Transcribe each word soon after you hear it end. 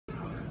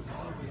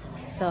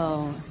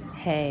So,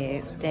 hey,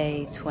 it's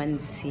day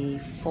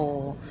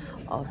 24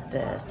 of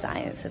the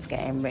Science of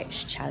Getting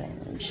Rich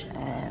challenge.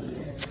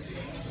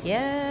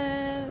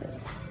 Yeah,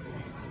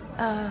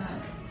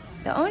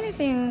 the only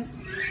thing,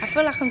 I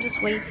feel like I'm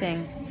just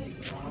waiting.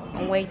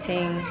 I'm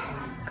waiting.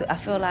 I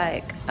feel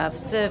like I've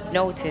served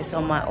notice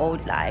on my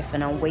old life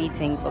and I'm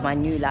waiting for my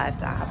new life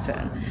to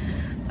happen.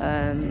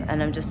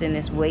 And I'm just in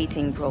this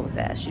waiting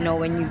process. You know,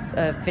 when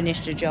you've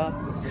finished a job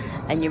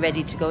and you're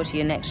ready to go to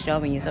your next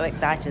job and you're so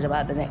excited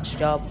about the next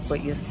job,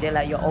 but you're still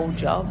at your old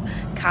job,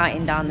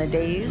 counting down the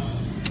days.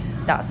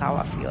 That's how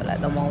I feel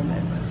at the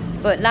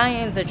moment. But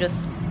lions are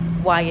just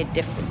wired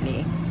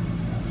differently.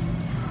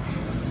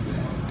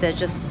 They're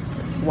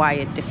just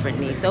wired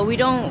differently. So we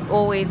don't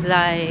always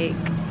like...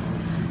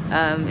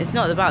 it's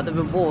not about the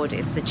reward,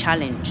 it's the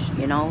challenge,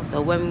 you know.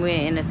 So when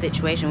we're in a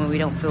situation where we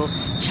don't feel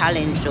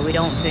challenged or we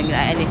don't think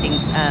that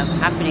anything's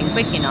happening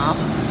quick enough,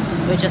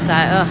 we're just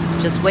like,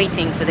 just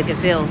waiting for the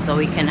gazelle so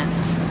we can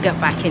get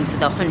back into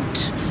the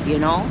hunt, you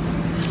know.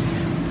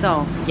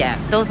 So yeah,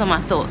 those are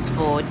my thoughts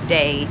for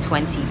day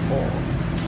 24.